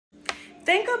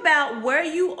Think about where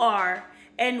you are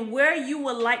and where you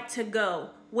would like to go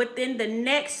within the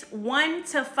next 1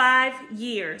 to 5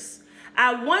 years.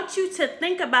 I want you to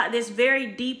think about this very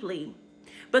deeply,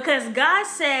 because God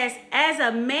says, as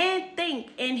a man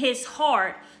think in his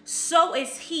heart, so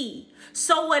is he.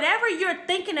 So whatever you're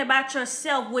thinking about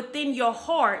yourself within your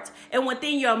heart and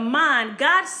within your mind,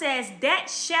 God says that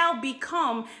shall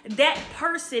become that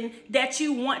person that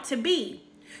you want to be.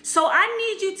 So I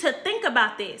need you to think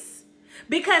about this,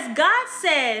 because God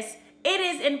says it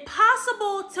is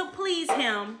impossible to please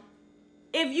him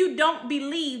if you don't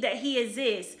believe that he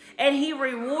exists, and he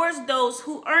rewards those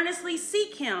who earnestly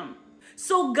seek him.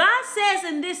 So God says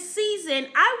in this season,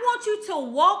 I want you to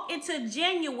walk into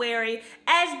January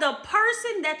as the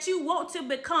person that you want to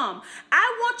become.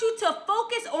 I want you to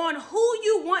focus on who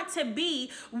you want to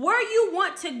be, where you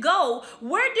want to go,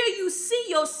 where do you see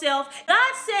yourself.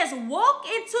 God says, walk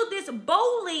into this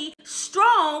boldly,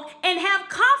 strong, and have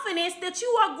confidence that you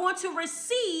are going to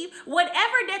receive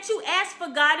whatever that you ask for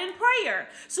God in prayer.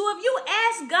 So if you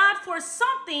ask God for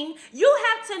something, you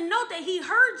have to know that he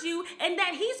heard you and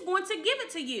that he's going to give it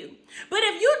to you. But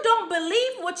if you don't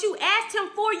believe what you asked him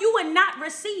for, you will not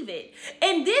receive it.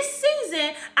 In this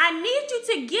season, I need you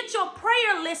to get your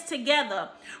prayer list together.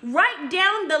 Write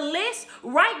down the list,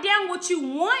 write down what you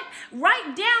want,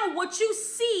 write down what you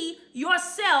see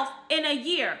yourself in a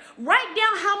year. Write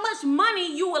down how much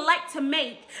money you would like to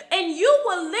make, and you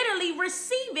will literally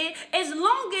receive it as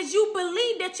long as you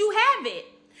believe that you have it.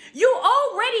 You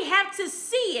already have to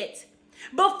see it.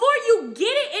 Before you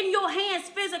get it in your hands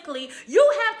physically,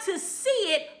 you have to see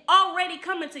it already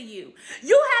coming to you.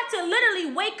 You have to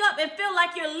literally wake up and feel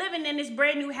like you're living in this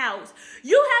brand new house.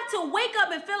 You have to wake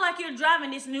up and feel like you're driving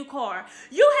this new car.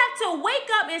 You have to wake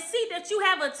up and see that you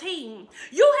have a team.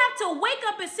 You have to wake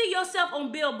up and see yourself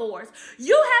on billboards.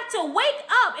 You have to wake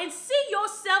up and see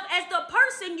yourself as the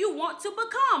person you want to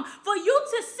become. For you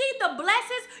to see the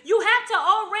blessings, you have to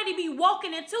already be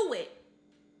walking into it.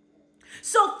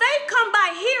 So faith comes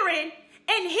by hearing,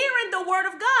 and hearing the word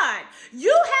of God.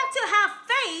 You have to have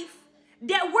faith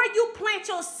that where you plant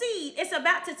your seed, it's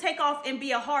about to take off and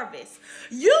be a harvest.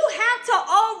 You have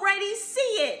to already see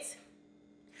it.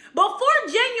 Before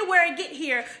January get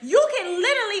here, you can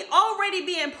literally already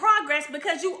be in progress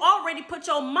because you already put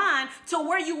your mind to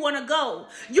where you want to go.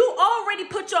 You already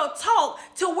put your talk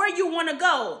to where you want to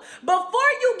go.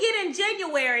 Before you get in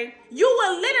January, you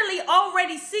will literally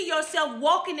already see yourself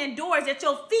walking in doors that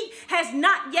your feet has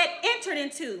not yet entered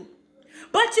into.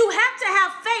 But you have to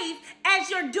have faith as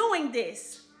you're doing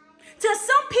this. To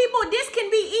some people, this can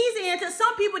be easy, and to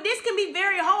some people, this can be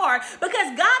very hard,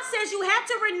 because God says you have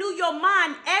to renew your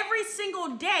mind every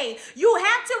single day. You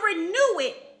have to renew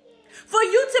it for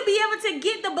you to be able to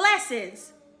get the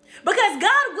blessings, because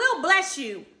God will bless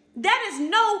you. That is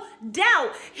no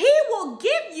doubt. He will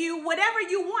give you whatever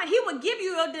you want. He will give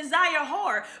you your desire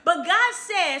heart. But God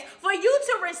says for you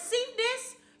to receive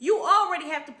this, you already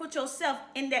have to put yourself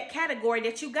in that category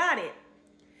that you got it.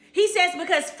 He says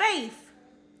because faith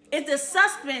is the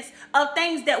substance of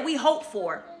things that we hope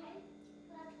for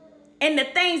and the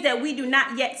things that we do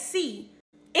not yet see.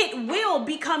 It will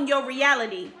become your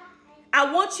reality.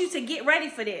 I want you to get ready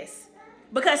for this,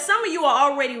 because some of you are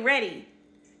already ready.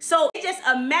 So it's just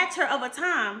a matter of a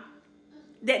time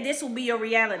that this will be your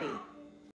reality.